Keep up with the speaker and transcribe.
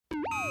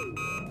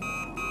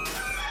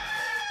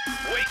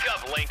Wake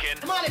up, Lincoln.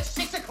 Come on, it's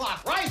 6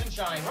 o'clock. Rise and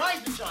shine,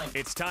 rise and shine.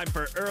 It's time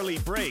for Early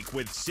Break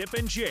with Sip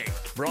and Jake,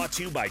 brought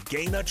to you by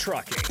Gaina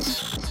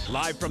Trucking.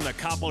 Live from the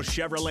Koppel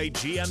Chevrolet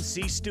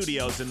GMC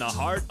studios in the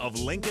heart of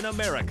Lincoln,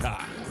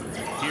 America.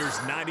 Here's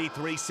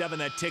 93.7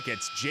 The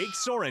Ticket's Jake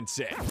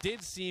Sorensen.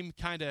 Did seem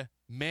kind of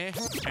meh.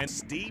 And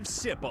Steve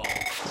Sipple.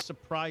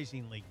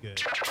 Surprisingly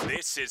good.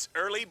 This is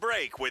Early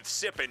Break with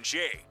Sip and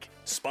Jake,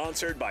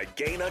 sponsored by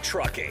Gaina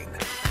Trucking.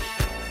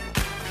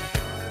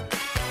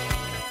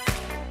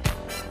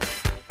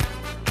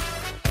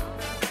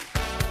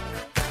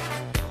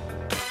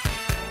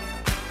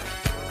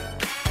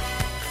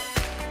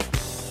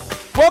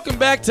 Welcome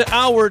back to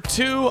Hour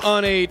 2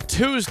 on a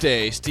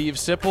Tuesday. Steve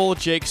Sipple,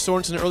 Jake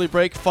Sorensen, Early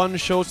Break. Fun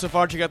show so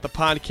far. Check out the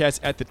podcast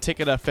at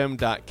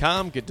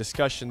theticketfm.com. Good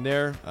discussion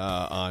there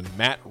on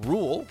Matt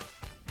Rule.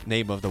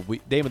 Name of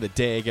the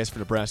day, I guess, for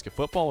Nebraska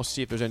football. We'll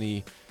see if there's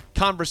any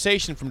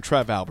conversation from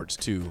Trev Alberts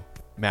to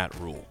Matt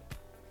Rule.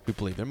 We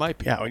believe there might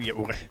be. Yeah,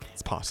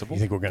 it's possible. You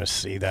think we're going to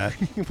see that?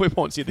 We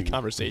won't see the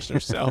conversation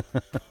ourselves.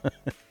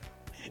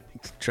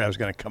 Trev's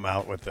going to come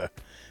out with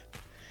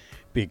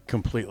be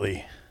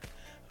completely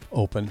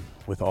open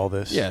with all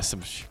this. Yes,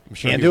 I'm sure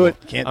Can't do it.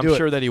 I'm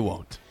sure that he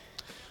won't.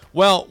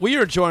 Well, we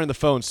are joining the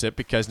phone, Sip,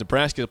 because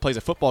Nebraska plays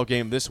a football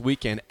game this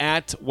weekend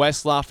at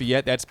West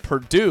Lafayette. That's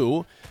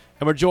Purdue.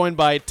 And we're joined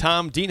by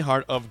Tom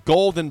Dienhart of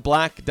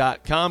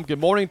goldandblack.com. Good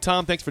morning,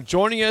 Tom. Thanks for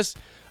joining us.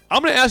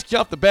 I'm going to ask you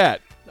off the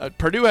bat.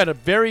 Purdue had a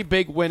very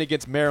big win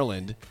against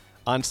Maryland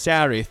on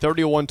Saturday,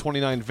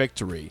 31-29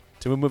 victory,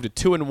 to move to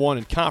 2-1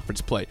 in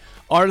conference play.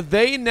 Are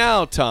they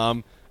now,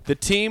 Tom, the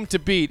team to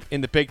beat in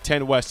the Big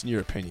Ten West, in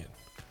your opinion?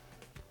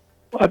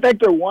 Well, I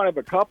think they're one of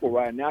a couple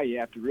right now. You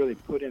have to really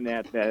put in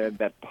that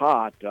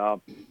pot, that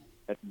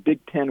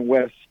Big Ten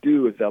West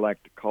stew, as I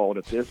like to call it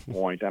at this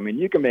point. I mean,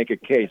 you can make a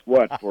case,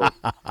 for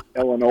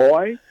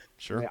Illinois?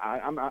 Sure.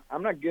 I'm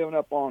not giving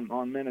up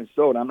on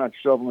Minnesota. I'm not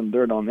shoveling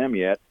dirt on them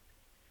yet.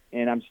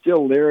 And I'm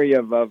still leery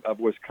of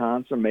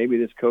Wisconsin. Maybe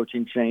this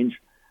coaching change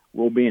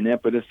will be an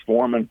impetus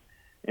for them.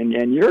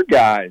 And your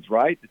guys,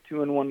 right, the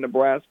 2-1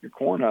 Nebraska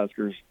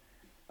Cornhuskers.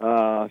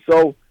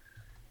 So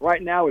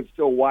right now it's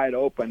still wide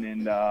open.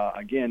 And,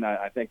 again,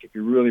 I think if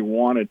you really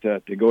wanted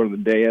to go to the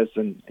dais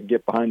and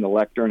get behind the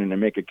lectern and to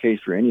make a case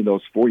for any of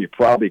those four, you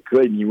probably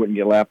could, and you wouldn't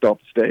get laughed off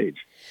the stage.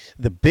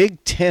 The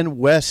Big Ten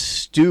West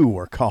stew,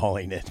 we're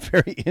calling it.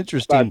 Very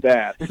interesting.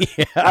 About that.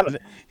 Yeah.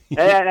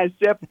 And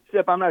Sip,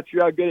 I'm not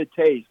sure how good it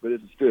tastes, but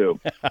it's a stew.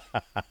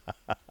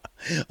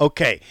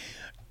 Okay.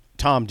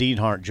 Tom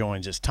Dienhart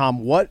joins us. Tom,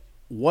 what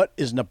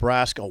is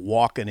Nebraska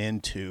walking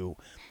into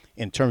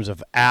in terms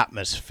of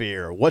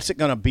atmosphere? What's it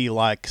going to be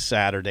like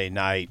Saturday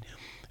night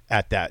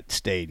at that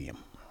stadium?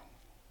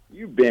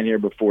 You've been here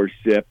before,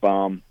 Sip.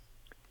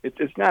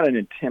 It's not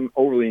an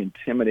overly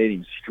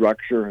intimidating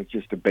structure. It's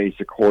just a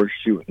basic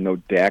horseshoe with no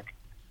deck.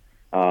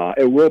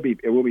 It will be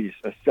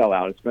a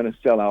sellout. It's been a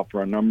sellout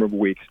for a number of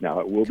weeks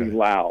now. It will be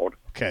loud.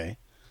 Okay.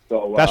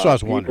 So that's what I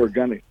was wondering.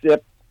 People are going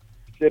to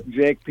Sip,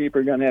 Jake.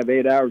 People are going to have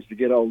 8 hours to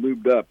get all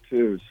lubed up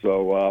too.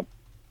 So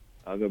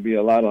there'll be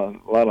a lot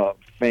of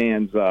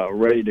fans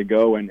ready to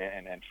go and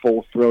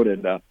full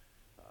throated.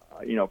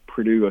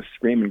 Purdue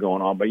screaming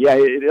going on. But yeah,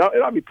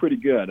 it'll be pretty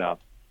good. And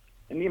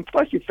then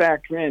plus you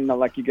factor in,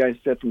 like you guys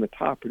said from the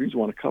top, Purdue's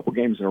won a couple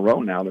games in a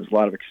row now. There's a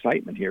lot of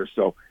excitement here.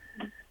 So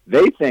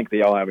they think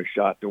they all have a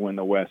shot to win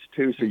the West,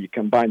 too. So you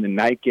combine the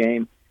night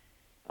game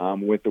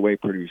with the way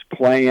Purdue's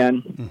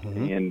playing,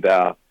 and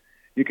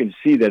you can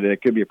see that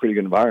it could be a pretty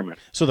good environment.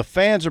 So the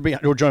fans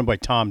we're joined by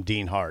Tom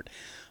Dienhart,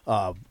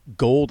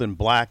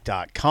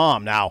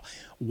 goldandblack.com. Now,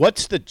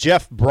 what's the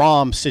Jeff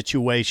Brom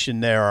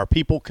situation there? Are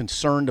people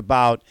concerned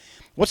about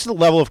 – what's the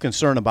level of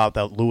concern about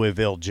that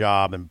Louisville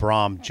job and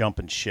Brom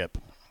jumping ship?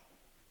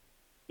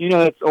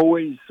 It's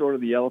always sort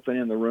of the elephant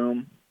in the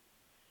room.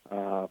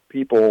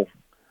 People –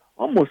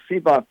 almost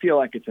feel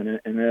like it's an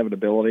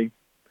inevitability,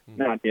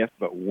 not if,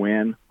 but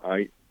when.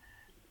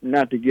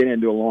 Not to get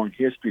into a long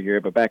history here,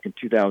 but back in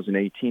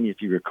 2018,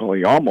 if you recall,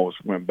 he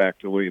almost went back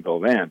to Louisville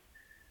then.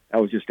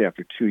 That was just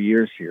after 2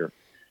 years here.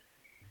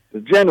 The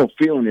general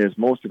feeling is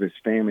most of his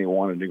family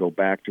wanted to go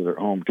back to their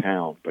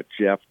hometown, but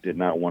Jeff did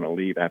not want to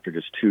leave after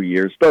just 2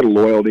 years. But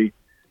loyalty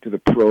to the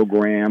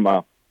program.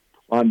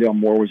 Londell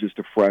Moore was just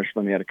a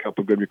freshman. They had a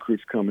couple good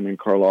recruits coming in,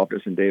 Carl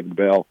Loftus and David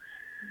Bell.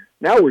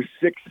 Now we're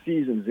 6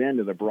 seasons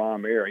into the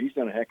Brom era. He's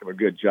done a heck of a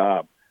good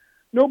job.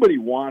 Nobody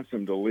wants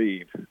him to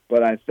leave,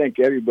 but I think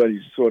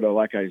everybody's sort of,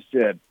 like I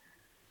said,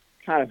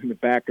 kind of in the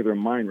back of their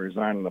mind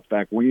resigning the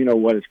fact, well, you know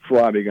what, it's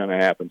probably going to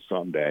happen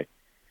someday.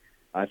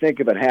 I think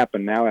if it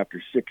happened now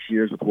after 6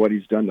 years with what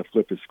he's done to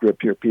flip the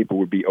script here, people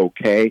would be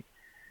okay.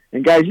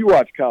 And, guys, you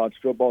watch college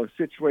football. The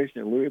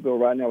situation in Louisville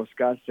right now with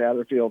Scott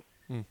Satterfield,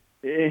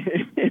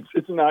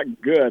 it's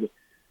not good. It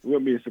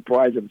wouldn't be a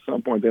surprise if at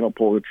some point they don't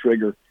pull the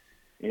trigger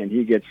and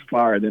he gets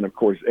fired, then, of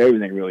course,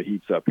 everything really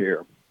heats up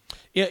here.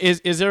 Yeah,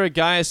 is there a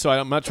guy, so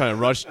I'm not trying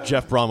to rush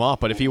Jeff Brom off,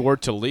 but if he were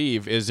to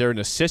leave, is there an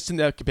assistant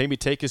that could maybe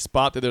take his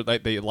spot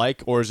that they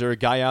like, or is there a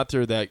guy out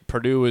there that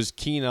Purdue is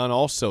keen on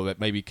also that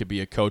maybe could be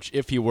a coach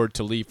if he were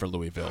to leave for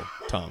Louisville,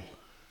 Tom?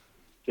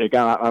 Jake,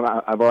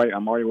 I'm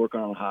already working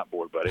on a hot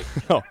board, buddy.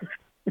 Oh.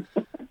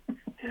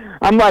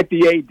 I'm like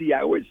the AD.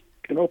 I always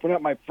can open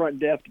up my front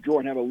desk drawer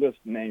and have a list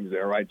of names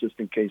there, right, just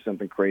in case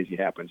something crazy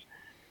happens.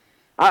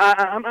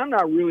 I'm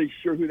not really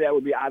sure who that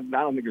would be. I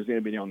don't think there's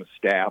anybody on the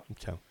staff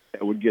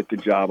that would get the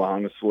job,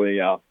 honestly.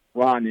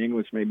 Ron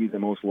English may be the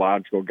most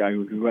logical guy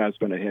who has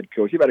been a head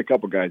coach. You've had a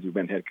couple guys who've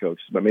been head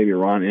coaches, but maybe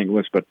Ron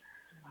English. But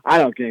I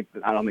don't think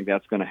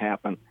that's going to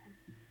happen.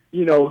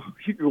 You know,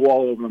 you could go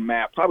all over the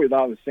map. Probably a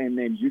lot of the same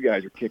names you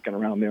guys are kicking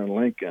around there in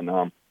Lincoln.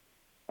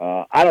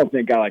 I don't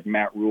think a guy like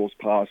Matt Rule's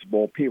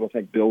possible. People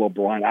think Bill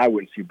O'Brien. I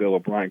wouldn't see Bill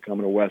O'Brien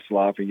coming to West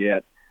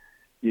Lafayette.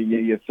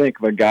 You think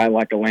of a guy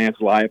like a Lance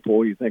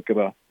Leipold. You think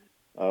of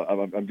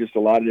just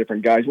a lot of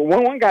different guys.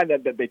 Well, one guy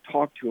that they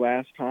talked to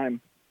last time,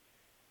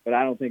 but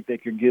I don't think they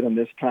could get him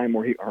this time.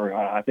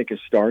 I think his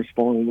star's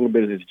falling a little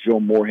bit. Is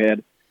Joe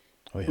Moorhead,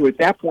 who at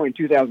that point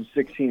in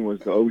 2016 was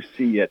the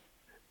OC at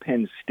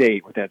Penn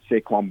State with that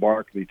Saquon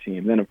Barkley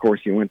team. Then, of course,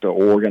 he went to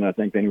Oregon. I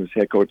think then he was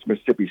head coach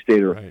Mississippi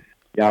State, or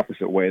the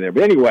opposite way there.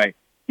 But anyway,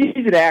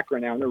 he's at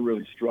Akron now, and they're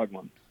really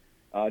struggling.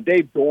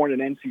 Dave Dorn at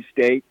NC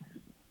State.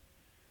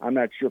 I'm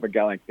not sure if a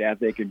guy like that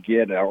they could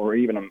get, or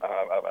even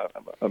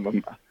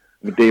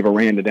a Dave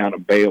Aranda down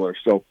at Baylor.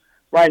 So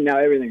right now,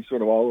 everything's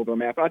sort of all over the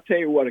map. I'll tell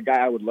you what, a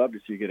guy I would love to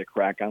see get a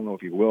crack. I don't know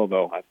if he will,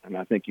 though, and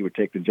I think he would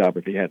take the job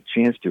if he had a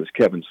chance to, is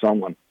Kevin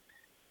Sumlin,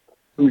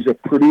 who's a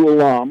Purdue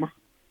alum,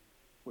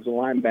 was a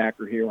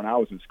linebacker here when I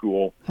was in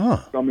school. He's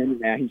from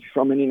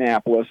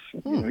Indianapolis.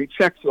 You know, he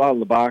checks a lot of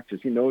the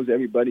boxes. He knows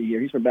everybody here.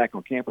 He's been back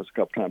on campus a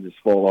couple times this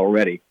fall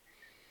already.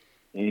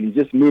 And he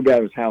just moved out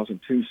of his house in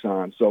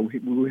Tucson, so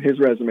his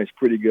resume is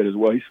pretty good as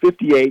well. He's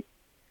 58.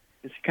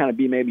 This kind of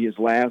be maybe his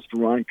last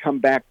run. Come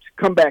back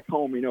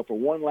home, you know, for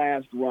one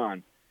last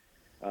run.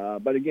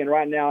 But again,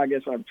 right now, I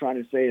guess what I'm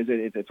trying to say is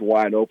that it's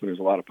wide open. There's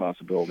a lot of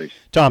possibilities.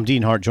 Tom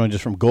Dienhart joins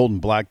us from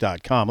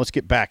goldenblack.com. Let's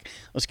get back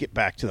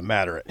to the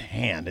matter at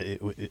hand,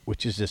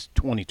 which is this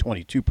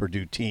 2022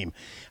 Purdue team.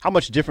 How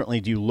much differently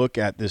do you look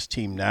at this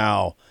team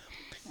now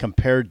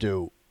compared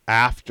to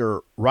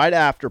right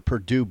after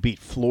Purdue beat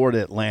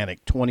Florida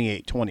Atlantic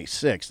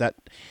 28-26?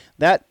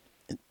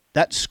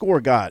 That score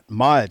got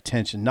my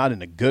attention, not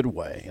in a good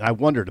way, and I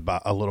wondered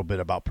a little bit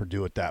about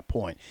Purdue at that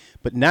point.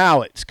 But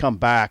now it's come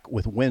back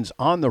with wins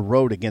on the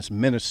road against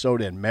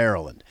Minnesota and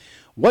Maryland.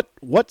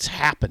 What's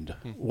happened?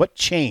 What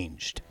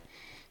changed?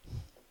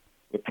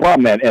 The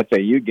problem that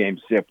FAU game,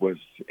 Sip, was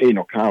Aiden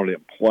O'Connell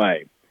didn't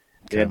play.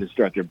 They had to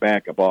start their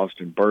backup,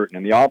 Austin Burton,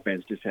 and the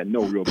offense just had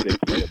no real big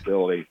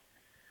playability.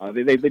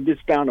 They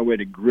just found a way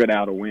to grit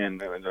out a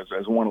win. It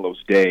was one of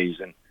those days,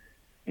 and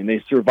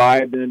they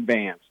survived and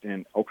advanced.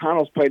 And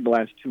O'Connell's played the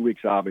last 2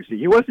 weeks, obviously.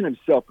 He wasn't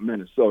himself in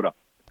Minnesota.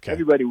 Okay.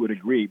 Everybody would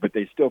agree, but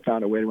they still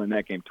found a way to win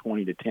that game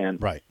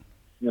 20-10. Right.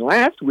 And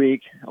last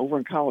week, over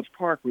in College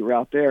Park, we were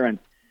out there, and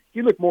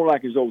he looked more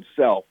like his old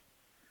self.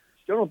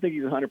 Still don't think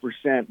he's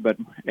 100%, but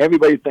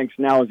everybody thinks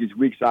now as these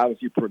weeks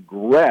obviously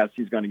progress,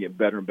 he's going to get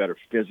better and better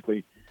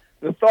physically.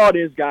 The thought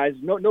is, guys,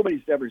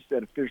 nobody's ever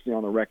said officially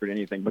on the record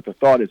anything, but the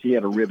thought is he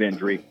had a rib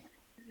injury.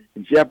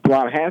 And Jeff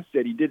Blount has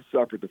said he did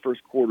suffer the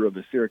first quarter of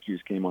the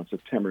Syracuse game on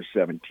September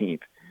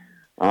 17th.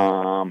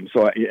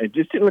 So it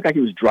just didn't look like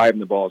he was driving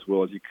the ball as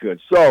well as he could.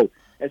 So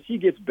as he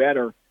gets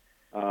better,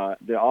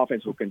 the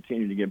offense will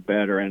continue to get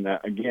better. And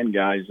again,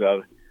 guys,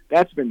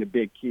 that's been the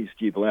big key,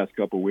 Steve, the last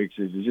couple of weeks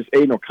is just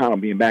Aiden O'Connell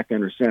being back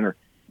under center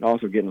and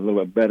also getting a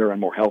little bit better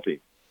and more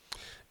healthy.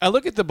 I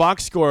look at the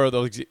box score of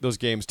those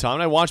games, Tom,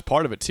 and I watched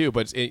part of it too,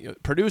 but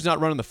Purdue's not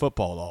running the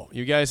football, though.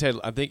 You guys had,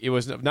 I think it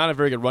was not a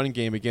very good running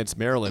game against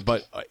Maryland,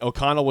 but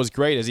O'Connell was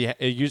great, as he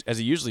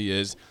usually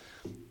is.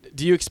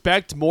 Do you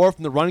expect more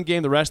from the run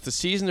game the rest of the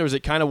season, or is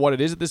it kind of what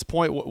it is at this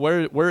point?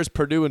 Where is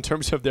Purdue in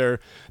terms of their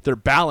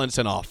balance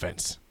and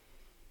offense?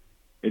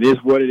 It is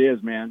what it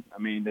is, man. I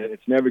mean,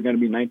 it's never going to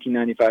be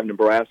 1995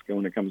 Nebraska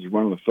when it comes to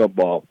running the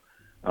football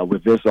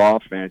with this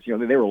offense. You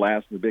know, they were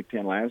last in the Big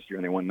Ten last year,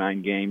 and they won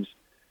 9 games.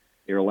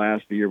 They were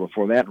last the year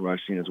before that in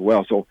rushing as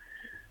well. So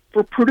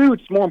for Purdue,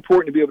 it's more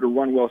important to be able to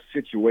run well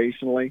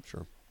situationally.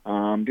 Sure.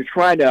 To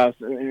try to,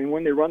 and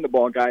when they run the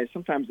ball, guys,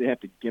 sometimes they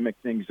have to gimmick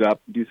things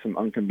up, do some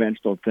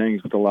unconventional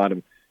things with a lot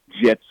of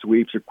jet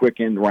sweeps or quick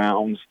end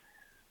rounds.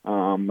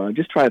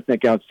 Just try to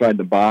think outside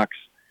the box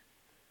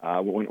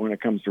when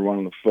it comes to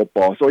running the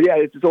football. So, yeah,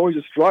 it's always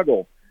a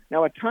struggle.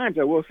 Now, at times,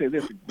 I will say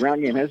this, the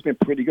ground game has been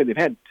pretty good. They've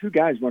had 2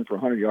 guys run for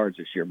 100 yards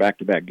this year,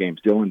 back-to-back games,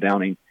 Dylan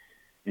Downing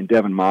and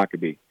Devin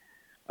Mockabee.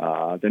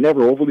 They're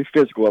never overly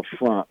physical up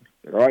front.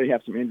 They already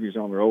have some injuries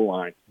on their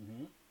O-line.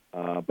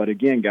 Mm-hmm. But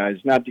again, guys,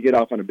 not to get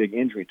off on a big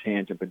injury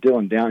tangent, but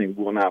Dylan Downing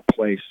will not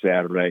play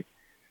Saturday.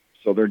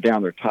 So they're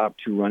down their top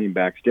 2 running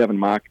backs. Devin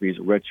Mockabee is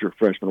a redshirt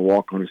freshman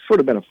walk-on. It's sort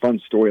of been a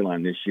fun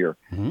storyline this year.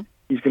 Mm-hmm.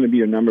 He's going to be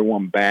your number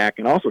 1 back.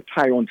 And also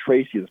Tyrone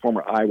Tracy, the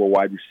former Iowa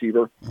wide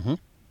receiver. Mm-hmm.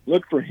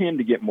 Look for him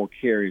to get more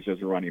carries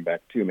as a running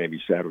back, too,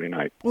 maybe Saturday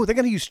night. Oh, they're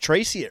going to use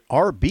Tracy at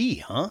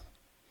RB, huh?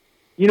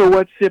 You know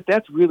what, Sip?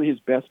 That's really his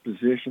best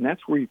position.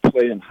 That's where he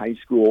played in high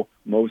school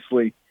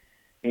mostly.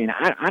 And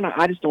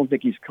I just don't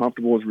think he's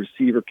comfortable as a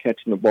receiver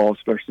catching the ball,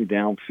 especially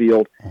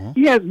downfield.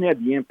 He hasn't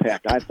had the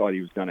impact I thought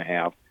he was going to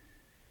have.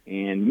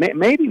 And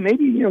maybe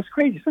it's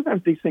crazy.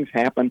 Sometimes these things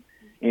happen,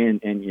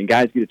 and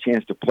guys get a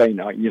chance to play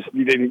now.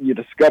 You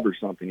discover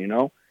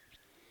something,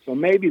 So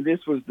maybe this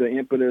was the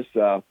impetus.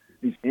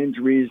 These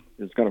injuries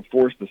is going to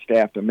force the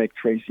staff to make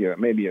Tracy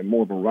maybe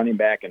more of a running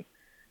back, and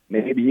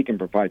maybe he can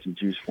provide some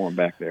juice for him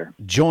back there.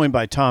 Joined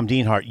by Tom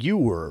Dienhart. You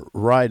were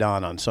right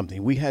on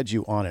something. We had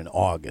you on in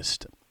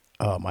August.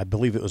 I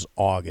believe it was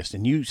August,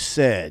 and you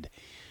said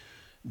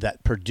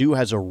that Purdue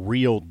has a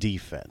real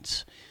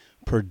defense.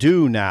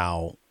 Purdue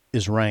now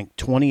is ranked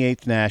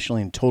 28th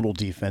nationally in total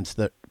defense.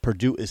 That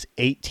Purdue is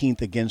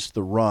 18th against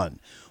the run.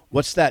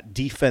 What's that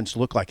defense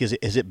look like? Has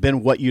it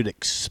been what you'd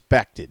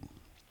expected?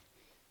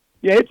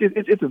 Yeah,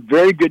 it's a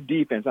very good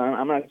defense.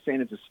 I'm not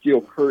saying it's a steel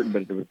curtain,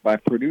 but by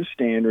Purdue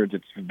standards,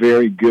 it's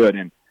very good,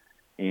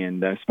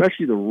 and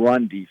especially the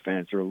run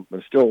defense.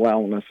 They're still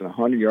allowing less than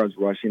 100 yards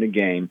rushing a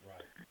game.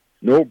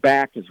 No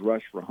back has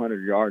rushed for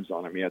 100 yards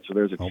on him yet, so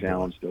there's a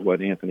challenge to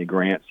what Anthony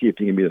Grant, see if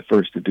he can be the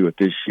first to do it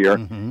this year.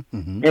 And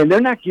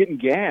they're not getting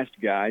gassed,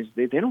 guys.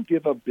 They don't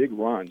give up big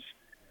runs.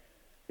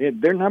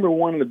 They're number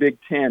one in the Big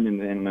Ten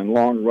in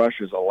long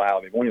rushes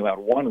allowed. They've only allowed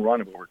one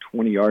run of over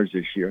 20 yards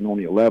this year and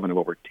only 11 of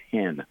over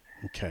 10.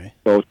 Okay.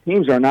 So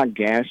teams are not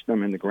gashing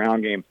them in the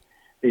ground game.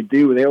 They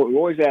do. They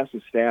always ask the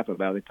staff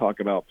about it. They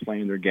talk about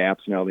playing their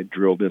gaps now. They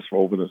drilled this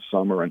over the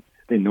summer, and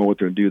they know what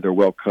they're doing. They're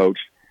well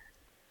coached.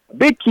 A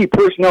big key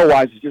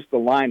personnel-wise is just the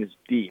line is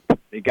deep.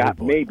 They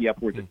got maybe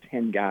upwards of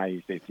 10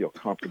 guys they feel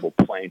comfortable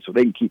playing, so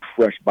they can keep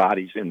fresh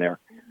bodies in there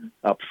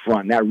up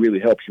front. And that really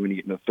helps you when you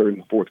get in the third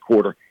and the fourth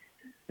quarter,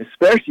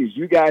 especially as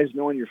you guys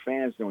know and your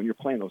fans know, and you're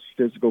playing those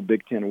physical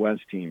Big Ten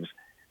West teams.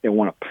 They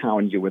want to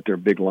pound you with their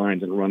big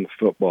lines and run the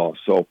football.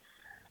 So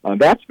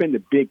that's been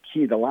the big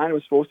key. The line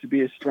was supposed to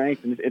be a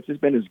strength, and it's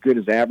just been as good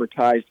as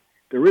advertised.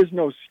 There is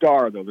no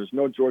star, though. There's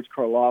no George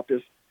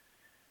Karlaftis.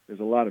 There's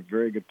a lot of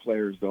very good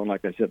players, though, and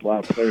like I said, a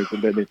lot of players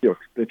that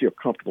they feel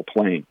comfortable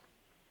playing.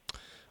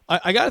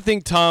 I got to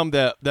think, Tom,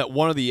 that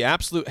one of the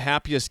absolute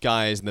happiest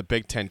guys in the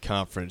Big Ten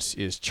Conference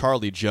is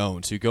Charlie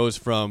Jones, who goes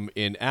from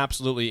an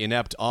absolutely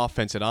inept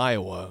offense at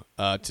Iowa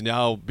to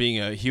now being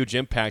a huge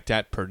impact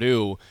at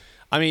Purdue.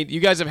 I mean, you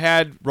guys have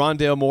had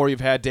Rondale Moore,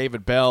 you've had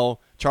David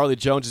Bell. Charlie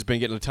Jones has been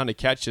getting a ton of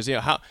catches.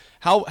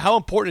 How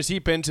important has he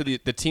been to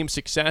the team's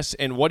success,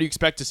 and what do you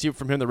expect to see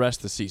from him the rest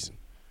of the season?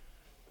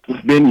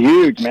 It's been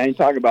huge, man. You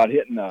talk about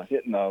hitting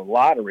the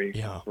lottery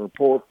for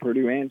poor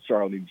Purdue and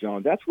Charlie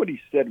Jones. That's what he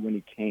said when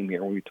he came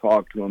here, when we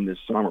talked to him this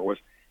summer, was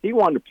he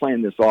wanted to play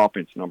in this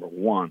offense, number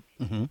one.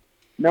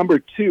 Number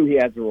two, he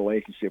has a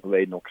relationship with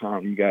Aiden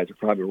O'Connell. You guys have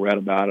probably read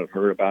about it,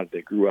 heard about it.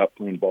 They grew up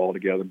playing ball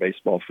together,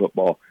 baseball,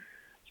 football.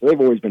 So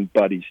they've always been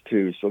buddies,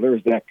 too. So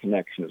there's that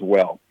connection as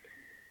well.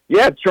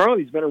 Yeah,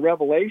 Charlie's been a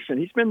revelation.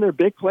 He's been their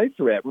big play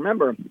threat.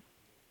 Remember,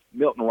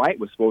 Milton Wright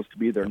was supposed to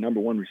be their number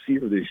one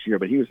receiver this year,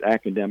 but he was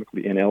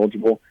academically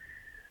ineligible.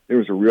 There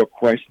was a real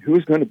question,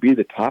 who's going to be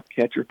the top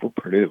catcher for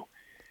Purdue?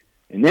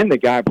 And then the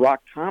guy,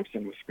 Brock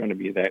Thompson, was going to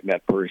be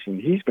that person.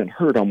 He's been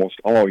hurt almost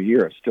all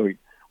year. Still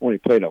only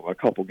played a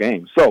couple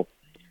games. So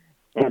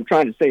what I'm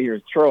trying to say here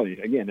is Charlie,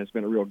 again, has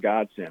been a real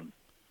godsend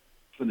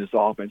for this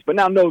offense. But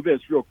now know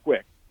this real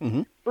quick.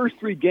 First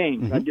three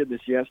games, I did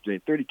this yesterday,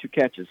 32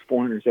 catches,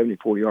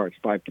 474 yards,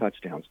 5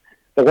 touchdowns.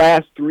 The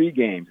last 3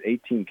 games,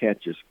 18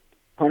 catches,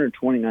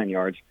 129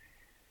 yards,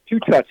 2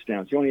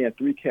 touchdowns. He only had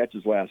 3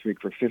 catches last week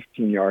for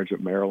 15 yards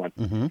at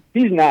Maryland.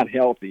 He's not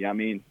healthy. I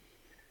mean,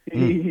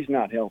 he's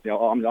not healthy.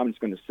 I'm just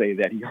going to say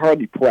that. He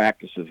hardly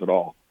practices at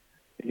all.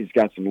 He's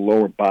got some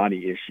lower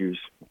body issues.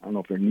 I don't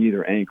know if they're knee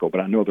or ankle,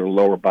 but I know they're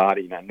lower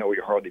body, and I know he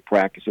hardly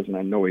practices, and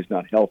I know he's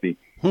not healthy.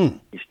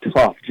 He's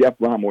tough. Jeff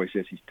Brom always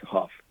says he's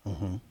tough.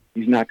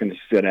 He's not going to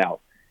sit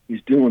out.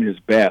 He's doing his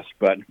best,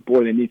 but,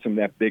 boy, they need some of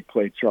that big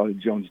play Charlie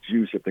Jones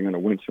juice if they're going to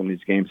win some of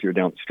these games here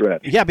down the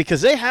stretch. Yeah,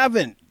 because they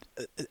haven't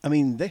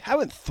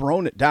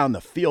thrown it down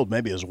the field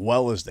maybe as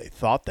well as they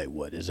thought they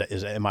would.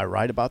 Am I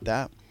right about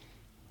that?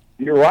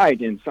 You're right,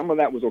 and some of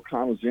that was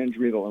O'Connell's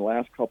injury the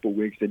last couple of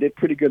weeks. They did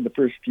pretty good the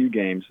first few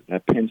games.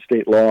 That Penn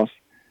State loss,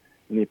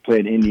 and they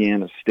played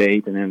Indiana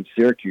State, and then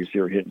Syracuse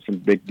here hitting some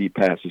big deep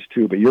passes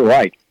too. But you're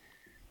right.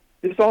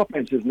 This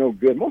offense is no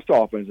good. Most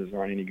offenses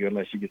aren't any good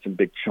unless you get some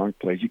big chunk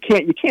plays. You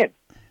can't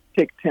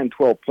take 10,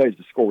 12 plays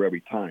to score every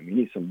time. You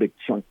need some big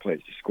chunk plays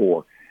to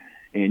score.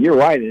 And you're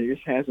right, it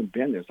just hasn't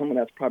been there. Some of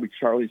that's probably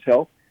Charlie's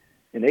health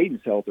and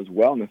Aiden's health as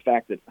well, and the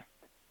fact that,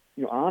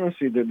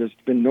 honestly, there's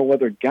been no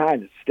other guy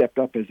that stepped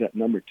up as that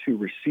number 2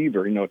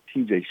 receiver.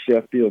 T.J.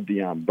 Sheffield,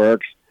 Deion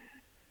Burks.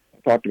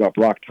 I talked about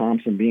Brock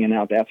Thompson being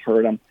out. That's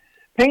hurt him.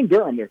 Payne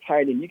Durham, their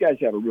tight end. You guys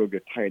have a real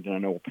good tight end. I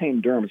know Payne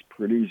Durham is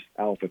Purdue's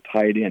alpha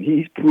tight end.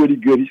 He's pretty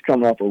good. He's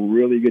coming off a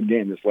really good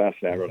game this last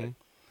Saturday.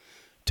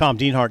 Tom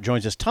Dienhart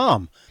joins us.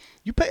 Tom,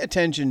 you pay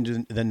attention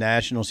to the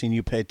national scene.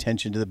 You pay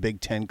attention to the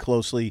Big Ten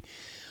closely.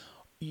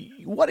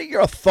 what are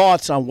your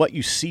thoughts on what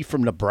you see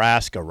from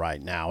Nebraska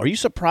right now? Are you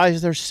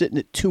surprised they're sitting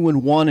at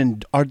 2-1,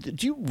 and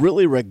do you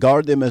really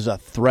regard them as a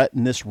threat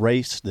in this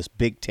race, this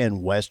Big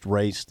Ten West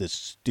race, this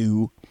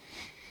stew?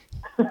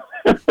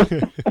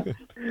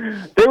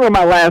 They were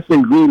my last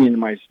ingredient in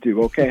my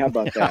stew. Okay, how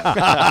about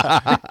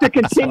that? To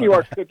continue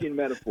our cooking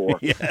metaphor.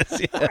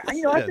 Yes. I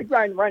think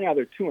right now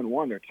they're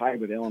 2-1. They're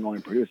tied with Illinois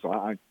and Purdue,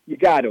 so you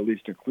got to at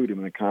least include them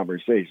in the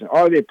conversation.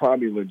 Are they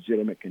probably a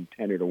legitimate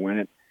contender to win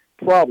it?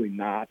 Probably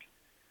not.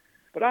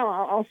 But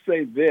I'll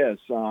say this.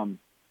 They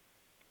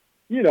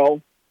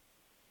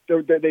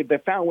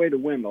found a way to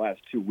win the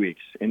last 2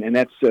 weeks, and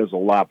that says a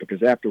lot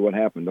because after what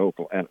happened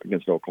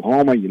against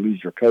Oklahoma, you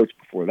lose your coach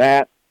before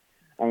that.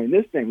 I mean,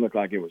 this thing looked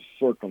like it was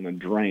circling and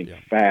drained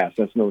fast.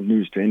 That's no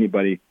news to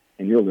anybody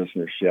in your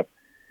listenership.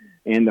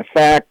 And the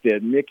fact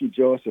that Mickey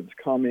Joseph has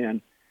come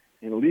in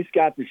and at least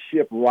got the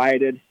ship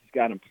righted, he's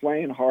got them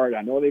playing hard.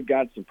 I know they've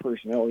got some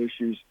personnel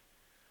issues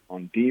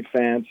on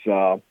defense.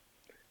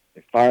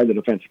 They fired the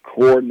defensive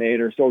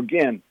coordinator. So,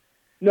 again,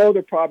 no,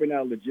 they're probably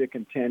not a legit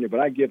contender, but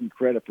I give them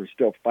credit for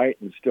still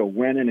fighting and still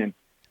winning. And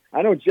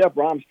I know Jeff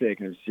Brom's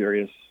taking it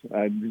serious.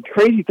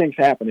 Crazy things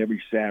happen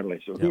every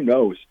Saturday, so who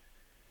knows?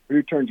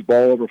 Purdue turns the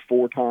ball over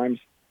 4 times.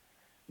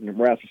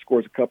 Nebraska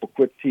scores a couple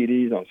quick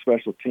TDs on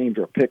special teams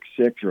or a pick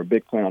six or a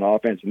big play on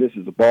offense, and this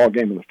is a ball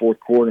game in the fourth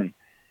quarter. And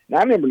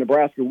I remember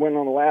Nebraska winning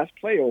on the last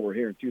play over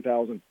here in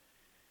 2000.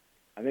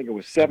 I think it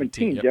was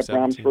 17, Jeff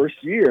Brom's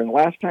first year. And the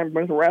last time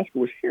Nebraska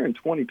was here in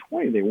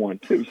 2020, they won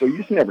too. So you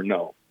just never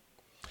know.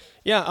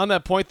 Yeah, on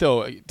that point,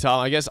 though,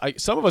 Tom, I guess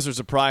some of us are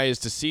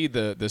surprised to see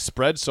the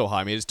spread so high.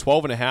 I mean, it's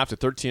 12.5 to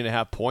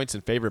 13.5 points in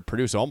favor of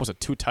Purdue, so almost a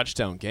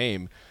 2-touchdown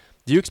game.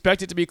 Do you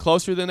expect it to be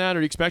closer than that, or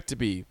do you expect it to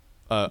be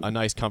a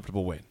nice,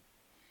 comfortable win?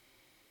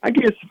 I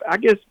guess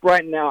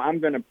right now I'm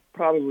going to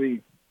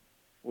probably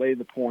lay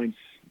the points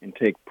and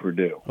take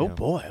Purdue. Oh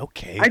boy,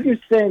 okay. I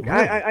just think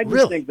really? I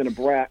just think that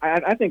Nebraska.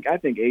 I think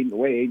Aiden, the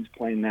way Aiden's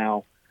playing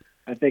now,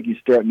 I think he's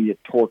starting to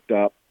get torqued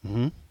up,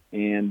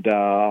 and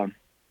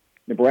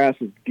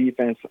Nebraska's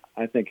defense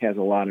I think has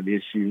a lot of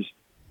issues.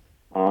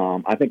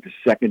 I think the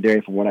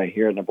secondary, from what I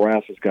hear,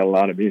 Nebraska's got a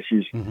lot of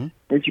issues.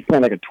 Weren't you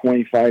playing like a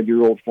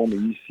 25-year-old former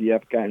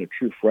UCF guy and a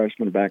true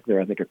freshman back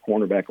there? I think a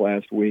cornerback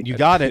last week. You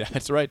got it.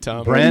 That's right,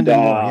 Tom.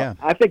 Brandon.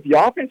 I think the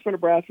offense for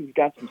Nebraska's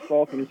got some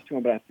saltiness to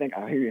him, but I think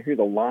I hear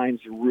the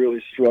lines are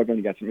really struggling.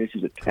 You got some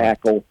issues at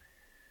tackle,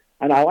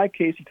 and I like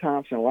Casey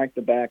Thompson. I like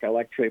the back. I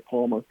like Trey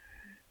Palmer,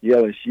 the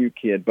LSU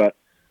kid. But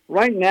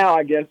right now,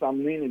 I guess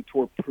I'm leaning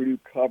toward Purdue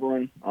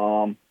covering.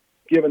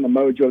 Given the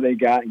mojo they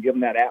got and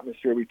given that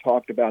atmosphere we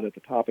talked about at the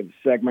top of the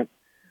segment,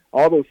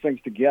 all those things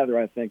together,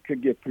 I think,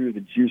 could give Purdue the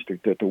juice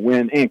to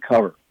win and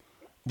cover.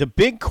 The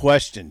big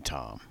question,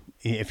 Tom,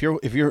 if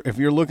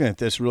you're looking at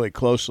this really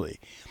closely,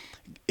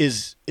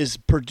 is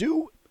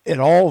Purdue at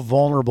all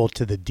vulnerable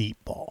to the deep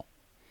ball?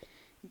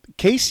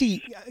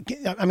 Casey,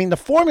 I mean, the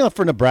formula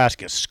for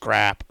Nebraska is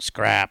scrap,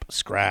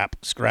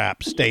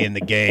 stay in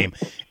the game,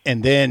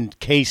 and then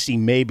Casey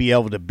Thompson may be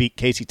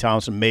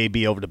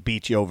able to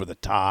beat you over the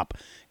top,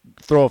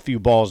 throw a few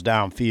balls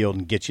downfield,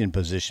 and get you in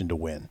position to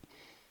win.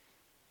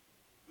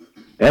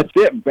 That's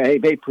it.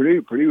 Hey,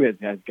 Purdue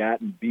has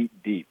gotten beat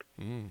deep.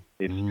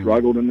 They've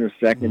struggled in their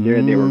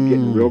secondary. They were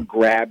getting real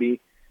grabby.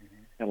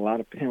 Had a lot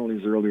of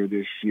penalties earlier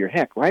this year.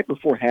 Heck, right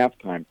before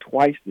halftime,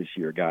 twice this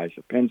year, guys,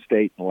 at Penn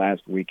State the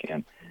last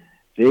weekend,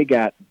 they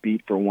got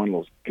beat for one of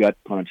those gut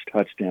punch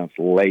touchdowns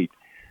late,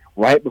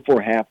 right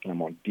before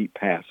halftime on deep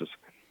passes.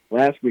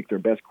 Last week, their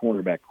best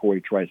cornerback,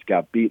 Corey Trice,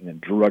 got beaten and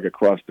drug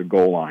across the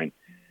goal line.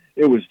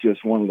 It was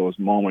just one of those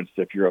moments,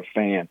 if you're a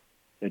fan,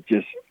 that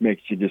just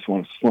makes you just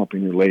want to slump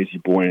in your lazy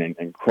boy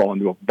and crawl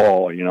into a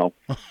ball, you know.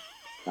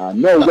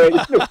 No way.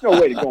 There's no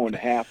way to go into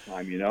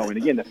halftime, you know. And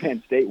again, the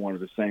Penn State one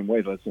was the same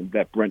way.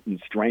 That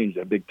Brenton Strange,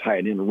 that big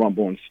tight end,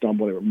 rumble and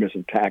stumble. They were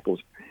missing tackles.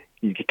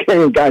 He's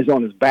carrying guys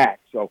on his back.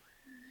 So,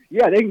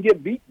 yeah, they can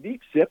get beat deep,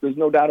 Sip. There's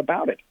no doubt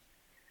about it.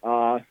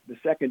 The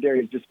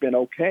secondary has just been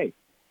okay.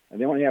 And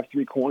they only have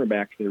 3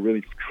 cornerbacks they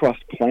really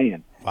trust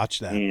playing. Watch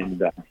that.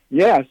 And,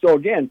 so,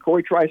 again,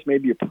 Corey Trice may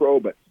be a pro,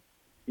 but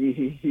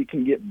he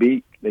can get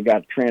beat. They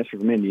got a transfer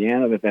from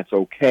Indiana that's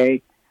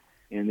okay.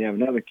 And they have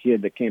another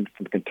kid that came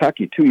from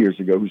Kentucky 2 years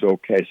ago who's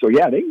okay. So,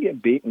 yeah, they can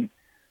get beaten.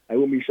 I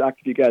wouldn't be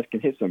shocked if you guys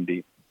can hit some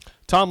deep.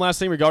 Tom, last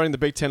thing regarding the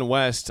Big Ten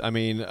West, I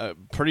mean, a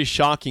pretty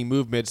shocking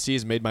move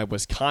mid-season made by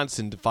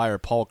Wisconsin to fire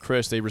Paul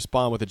Chryst. They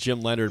respond with a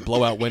Jim Leonard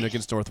blowout win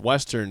against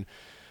Northwestern.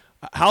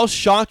 How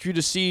shocked are you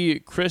to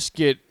see Chryst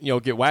get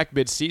whacked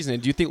mid-season?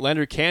 And do you think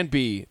Leonard can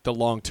be the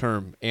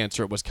long-term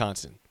answer at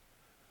Wisconsin?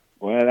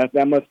 Well,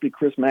 that must be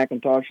Chris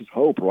McIntosh's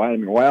hope, right? I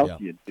mean, why else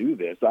do you do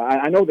this?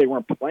 I know they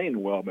weren't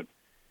playing well, but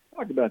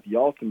talk about the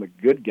ultimate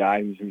good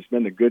guy who's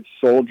been the good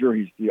soldier.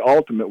 He's the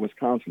ultimate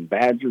Wisconsin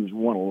Badger who's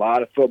won a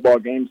lot of football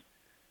games,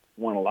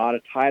 won a lot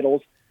of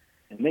titles,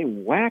 and they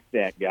whacked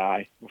that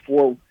guy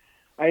before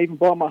I even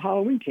bought my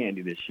Halloween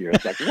candy this year.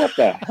 It's like, what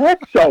the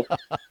heck? So,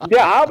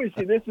 yeah,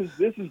 obviously this is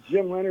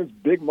Jim Leonard's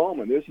big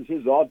moment. This is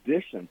his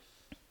audition.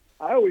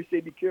 I always say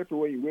be careful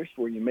what you wish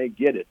for. You may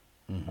get it.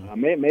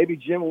 Maybe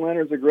Jim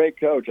Leonard's a great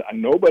coach.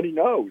 Nobody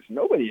knows.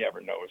 Nobody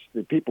ever knows.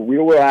 The people we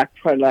will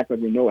try to act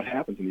like we know what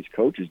happens in these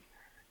coaching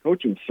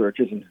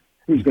searches and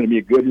who's going to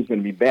be good, who's going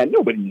to be bad.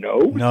 Nobody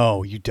knows.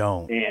 No, you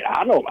don't. And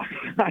I don't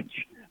know.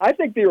 I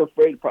think they were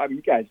afraid. Probably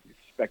you guys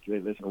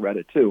speculated this and read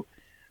it too.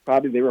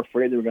 Probably they were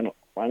afraid they were going to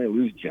finally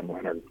lose Jim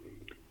Leonard.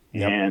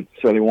 Yep. And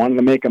so they wanted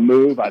to make a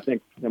move. I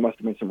think there must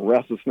have been some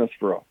restlessness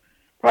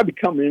probably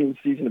coming into the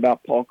season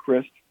about Paul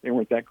Christ. They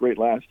weren't that great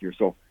last year.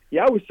 So,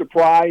 yeah, I was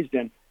surprised.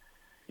 And,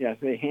 yeah,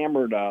 they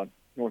hammered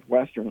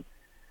Northwestern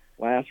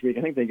last week.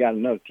 I think they got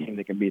another team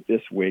they can beat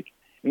this week.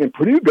 And then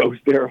Purdue goes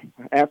there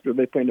after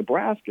they play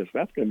Nebraska. So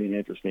that's going to be an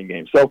interesting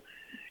game. So,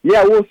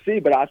 yeah, we'll see.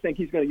 But I think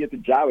he's going to get the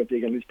job if they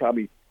can at least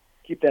probably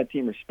keep that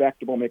team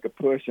respectable, make a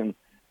push, and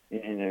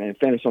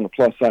finish on the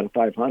plus side of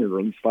 500 or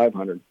at least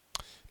 500.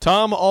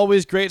 Tom,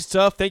 always great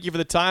stuff. Thank you for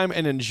the time,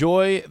 and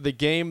enjoy the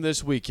game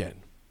this weekend.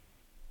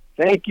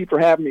 Thank you for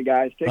having me,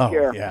 guys. Take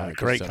care. Yeah,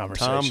 great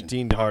conversation. Tom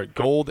Dienhart,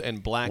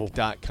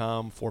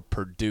 goldandblack.com for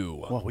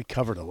Purdue. Well, we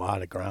covered a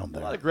lot of ground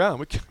there. A lot of ground.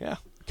 We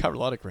covered a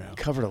lot of ground.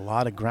 Covered a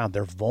lot of ground.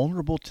 They're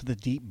vulnerable to the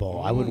deep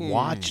ball. I would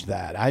watch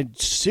that. I'd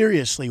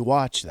seriously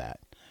watch that.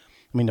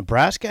 I mean,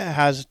 Nebraska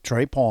has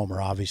Trey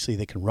Palmer, obviously.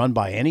 They can run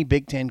by any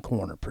Big Ten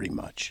corner pretty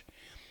much.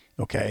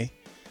 Okay?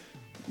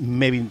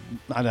 Maybe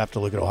I'd have to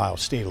look at Ohio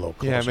State a little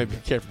closer. Yeah, maybe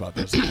be careful about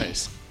those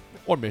guys.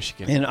 Or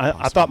Michigan. And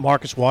I thought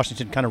Marcus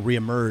Washington kind of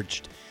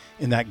reemerged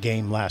in that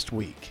game last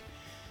week.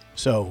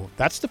 So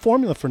that's the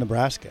formula for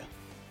Nebraska.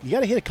 You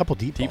got to hit a couple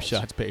deep balls.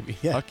 shots, baby.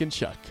 Yeah. Huck and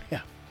Chuck.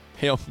 Yeah.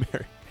 Hail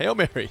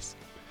Marys.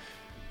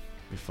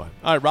 Be fun.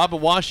 All right, Robin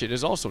Washit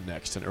is also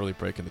next, an early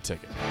break in the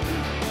ticket.